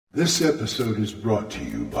This episode is brought to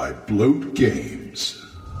you by Bloat Games.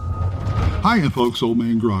 Hiya folks, Old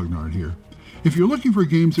Man Grognard here. If you're looking for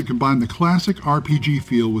games that combine the classic RPG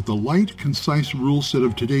feel with the light, concise rule set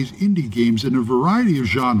of today's indie games in a variety of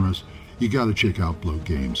genres, you gotta check out Bloat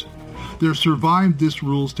Games. Their Survive This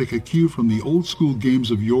rules take a cue from the old school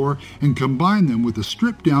games of yore and combine them with a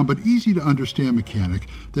stripped down but easy to understand mechanic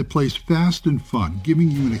that plays fast and fun,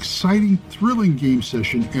 giving you an exciting, thrilling game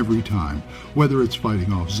session every time. Whether it's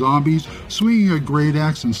fighting off zombies, swinging a great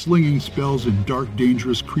axe and slinging spells in dark,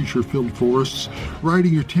 dangerous, creature-filled forests,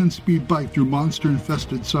 riding your 10-speed bike through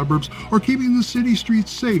monster-infested suburbs, or keeping the city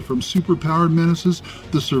streets safe from super-powered menaces,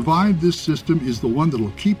 the Survive This system is the one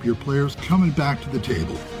that'll keep your players coming back to the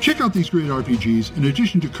table. Check out these great RPGs, in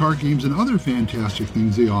addition to card games and other fantastic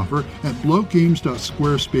things they offer, at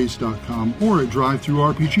bloatgames.squarespace.com or at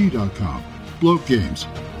drivethrurpg.com. Bloat Games.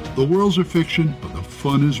 The worlds are fiction, but the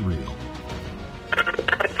fun is real.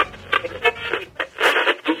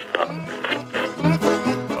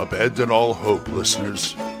 Abandon all hope,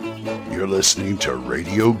 listeners. You're listening to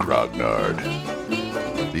Radio Grognard,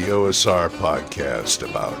 the OSR podcast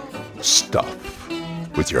about stuff,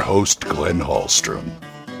 with your host, Glenn Hallstrom.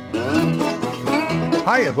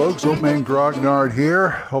 Hiya folks, Old Man Grognard here.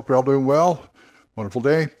 Hope you're all doing well. Wonderful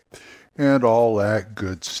day. And all that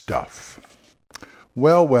good stuff.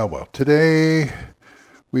 Well. Today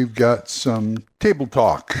we've got some table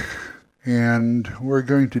talk. And we're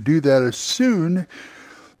going to do that as soon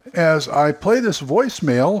as I play this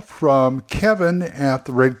voicemail from Kevin at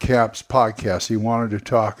the Red Caps podcast. He wanted to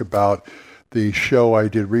talk about the show I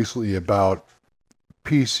did recently about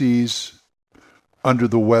PCs under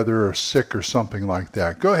the weather or sick or something like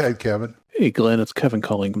that. Go ahead, Kevin. Hey, Glenn, it's Kevin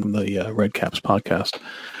calling from the Red Caps podcast.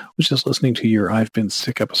 I was just listening to your I've Been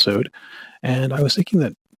Sick episode, and I was thinking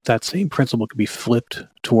that that same principle could be flipped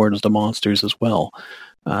towards the monsters as well.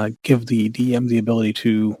 Give the DM the ability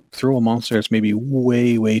to throw a monster that's maybe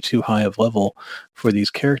way too high of level for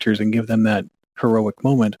these characters and give them that heroic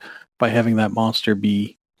moment by having that monster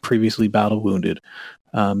be previously battle wounded.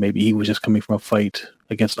 Maybe he was just coming from a fight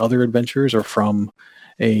against other adventurers or from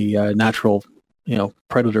a natural,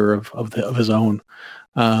 predator of his own.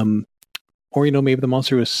 Or, maybe the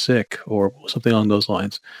monster was sick or something along those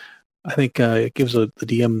lines. I think it gives the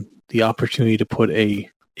DM the opportunity to put a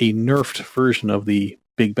nerfed version of the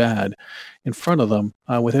big bad in front of them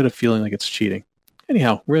without it feeling like it's cheating.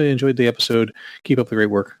 Anyhow, really enjoyed the episode. Keep up the great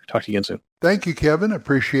work. Talk to you again soon. Thank you, Kevin.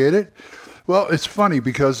 Appreciate it. Well, it's funny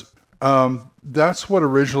because that's what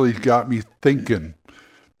originally got me thinking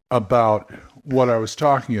about what I was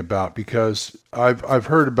talking about, because I've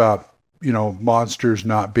heard about, monsters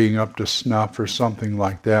not being up to snuff or something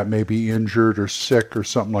like that, maybe injured or sick or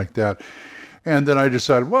something like that. And then I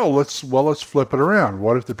decided, let's flip it around.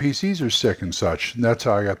 What if the PCs are sick and such? And that's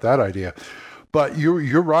how I got that idea. But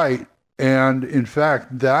you're right. And in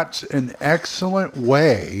fact, that's an excellent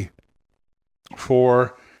way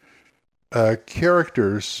for player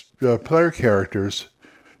characters,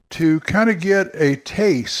 to kind of get a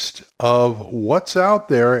taste of what's out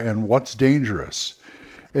there and what's dangerous.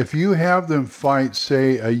 If you have them fight,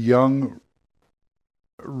 say, a young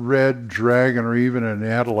red dragon or even an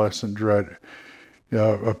adolescent a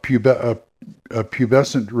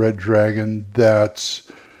pubescent red dragon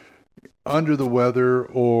that's under the weather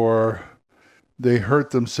or they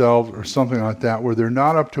hurt themselves or something like that, where they're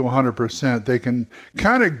not up to 100%, they can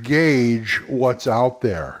kind of gauge what's out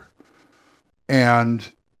there.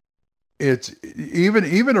 And it's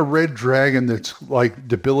even a red dragon that's like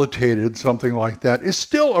debilitated, something like that, is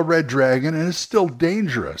still a red dragon and is still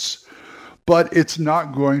dangerous, but it's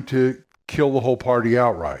not going to kill the whole party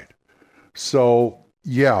outright. So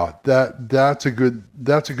yeah, that's a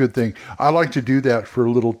good thing. I like to do that for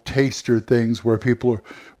little taster things where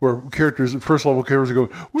characters, first level characters are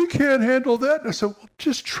going, we can't handle that. And I said, well,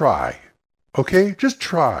 just try. Okay, just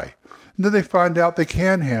try. And then they find out they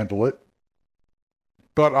can handle it.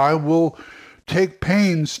 But I will take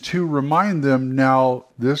pains to remind them, now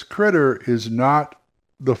this critter is not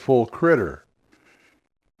the full critter.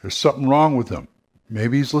 There's something wrong with him.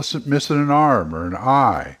 Maybe he's missing an arm or an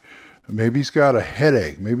eye. Maybe he's got a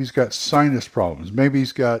headache. Maybe he's got sinus problems. Maybe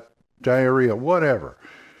he's got diarrhea, whatever.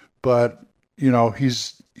 But,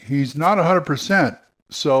 he's not 100%.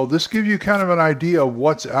 So this gives you kind of an idea of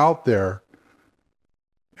what's out there.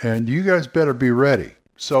 And you guys better be ready.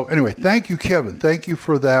 So anyway, thank you, Kevin. Thank you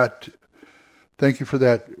for that. Thank you for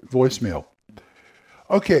that voicemail.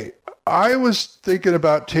 Okay, I was thinking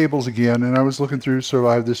about tables again, and I was looking through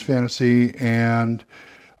Survive This Fantasy and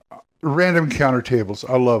random encounter tables.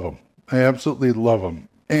 I love them. I absolutely love them.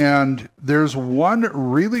 And there's one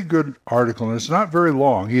really good article, and it's not very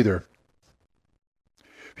long either.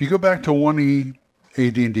 If you go back to 1E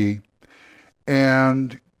AD&D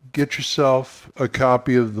and get yourself a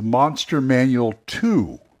copy of the Monster Manual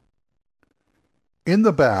 2, in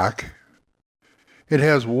the back, it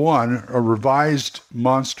has a revised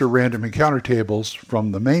monster random encounter tables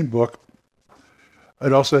from the main book.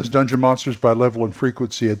 It also has dungeon monsters by level and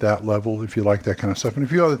frequency at that level, if you like that kind of stuff, and a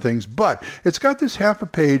few other things. But it's got this half a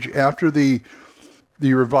page after the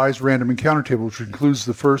revised random encounter table, which includes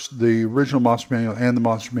the original Monster Manual and the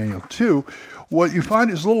Monster Manual 2. What you find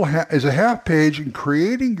is a half page in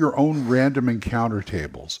creating your own random encounter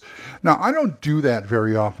tables. Now, I don't do that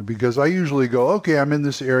very often because I usually go, okay, I'm in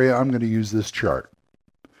this area, I'm going to use this chart,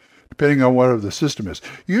 depending on whatever the system is.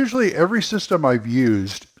 Usually, every system I've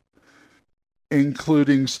used,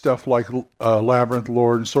 including stuff like Labyrinth,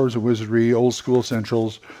 Lore, and Swords of Wizardry, Old School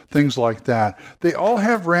Essentials, things like that, they all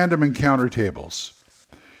have random encounter tables.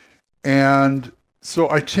 And so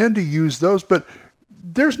I tend to use those, but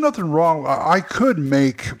there's nothing wrong. I could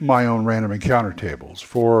make my own random encounter tables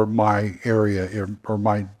for my area or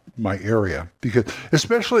my area, because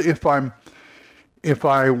especially if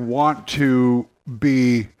I want to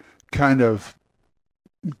be kind of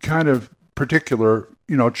particular,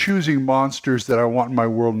 choosing monsters that I want in my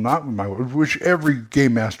world, not in my world, which every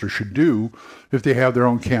game master should do if they have their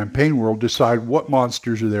own campaign world, decide what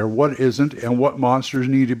monsters are there, what isn't, and what monsters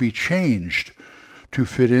need to be changed to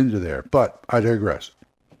fit into there. But I digress.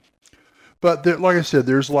 But like I said,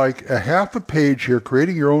 there's like a half a page here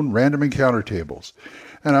creating your own random encounter tables.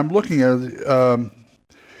 And I'm looking at it.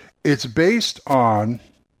 It's based on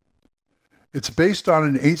an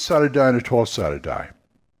 8-sided die and a 12-sided die.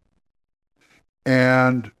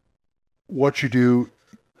 And what you do,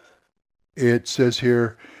 it says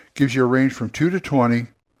here, gives you a range from 2 to 20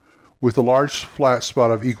 with a large flat spot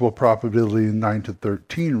of equal probability in 9 to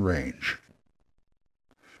 13 range.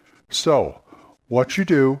 So what you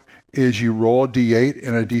do is you roll a D8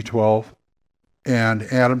 and a D12 and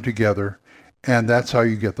add them together, and that's how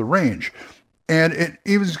you get the range. And it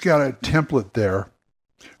even's got a template there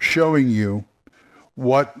showing you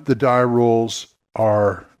what the die rolls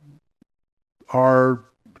are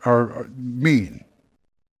mean.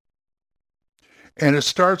 And it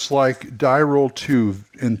starts like die roll 2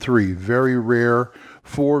 and 3, very rare,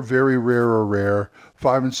 4 very rare or rare,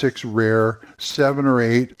 5 and 6 rare, 7 or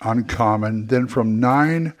 8 uncommon. Then from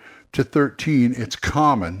 9 to 13, it's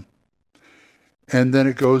common. And then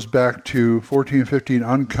it goes back to 14 and 15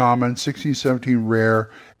 uncommon, 16, 17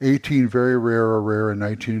 rare, 18 very rare or rare, and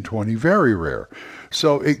 19 and 20 very rare.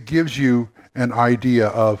 So it gives you an idea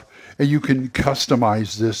of, and you can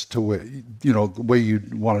customize this to the way you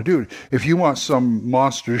want to do it. If you want some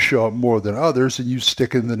monster to show up more than others, then you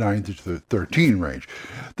stick in the 9 to 13 range.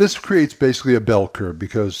 This creates basically a bell curve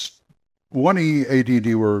because 1E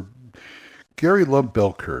AD&D Gary loved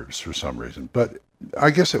bell curves for some reason, but I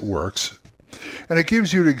guess it works. And it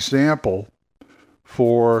gives you an example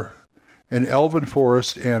for an elven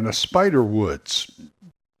forest and a spider woods.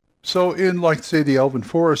 So in, like, say, the elven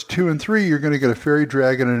forest, 2 and 3, you're going to get a fairy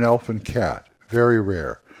dragon and an elfin cat. Very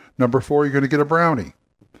rare. Number 4, you're going to get a brownie.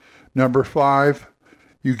 Number 5,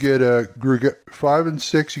 you get 5 and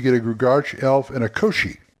 6, you get a Grugarch elf and a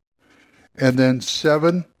Koshi. And then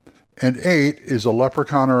 7 and 8 is a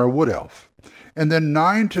leprechaun or a wood elf. And then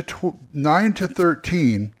 9 to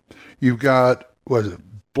 13, you've got,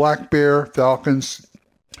 black bear, falcons,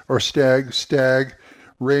 or stag,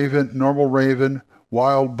 raven, normal raven,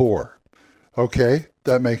 wild boar. Okay,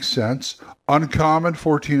 that makes sense. Uncommon,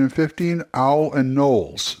 14 and 15, owl and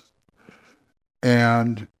gnolls.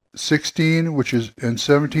 And 16, and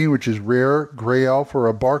 17, which is rare, gray elf or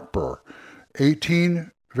a bark burr.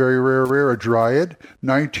 18, very rare, a dryad.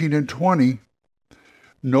 19 and 20,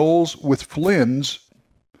 gnolls with flins,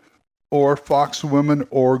 or foxwoman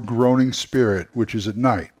or groaning spirit, which is at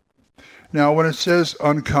night. Now, when it says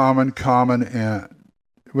uncommon, common, and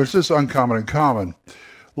when it says uncommon and common,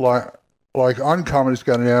 like uncommon, it's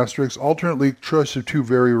got an asterisk. Alternately, choice of 2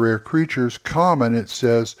 very rare creatures. Common, it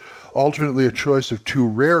says alternately a choice of 2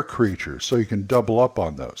 rare creatures, so you can double up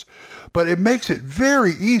on those. But it makes it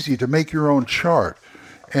very easy to make your own chart.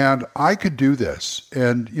 And I could do this.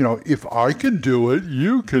 And, if I can do it,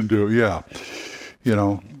 you can do it. Yeah.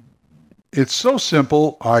 It's so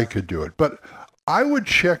simple, I could do it. But I would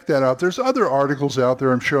check that out. There's other articles out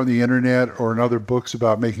there, I'm sure, on the internet or in other books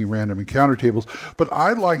about making random encounter tables. But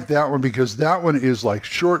I like that one because that one is like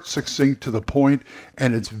short, succinct, to the point,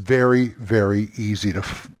 and it's very, very easy to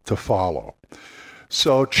follow.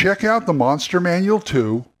 So check out the Monster Manual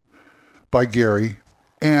 2 by Gary.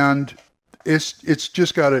 And it's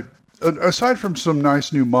just got it. Aside from some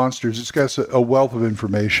nice new monsters, it's got a wealth of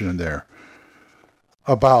information in there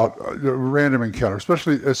about random encounter,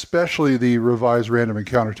 especially the revised random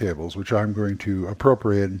encounter tables, which I'm going to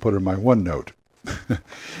appropriate and put in my OneNote.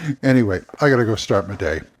 Anyway, I got to go start my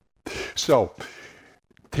day. So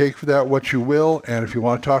take for that what you will, and if you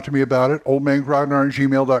want to talk to me about it,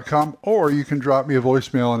 oldmangrognard@gmail.com, or you can drop me a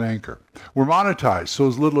voicemail on Anchor. We're monetized, so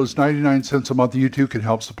as little as 99 cents a month you too can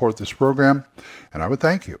help support this program, and I would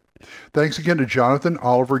thank you. Thanks again to Jonathan,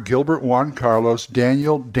 Oliver, Gilbert, Juan, Carlos,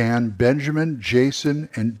 Daniel, Dan, Benjamin, Jason,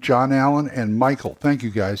 and John Allen, and Michael. Thank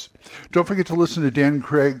you, guys. Don't forget to listen to Dan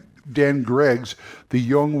Gregg's The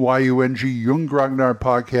Young, Y-U-N-G, Jung Grognard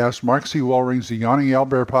podcast, Mark C. Wallring's The Yawning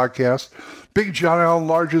Owlbear podcast, Big John Allen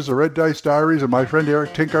Large's The Red Dice Diaries, and my friend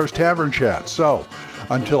Eric Tinkar's Tavern Chat. So,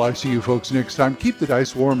 until I see you folks next time, keep the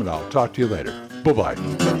dice warm, and I'll talk to you later. Bye-bye.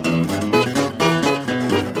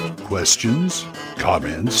 Questions?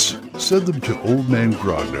 Comments? Send them to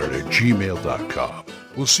oldmangrognard@gmail.com.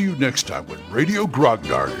 We'll see you next time when Radio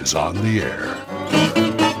Grognard is on the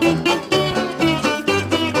air.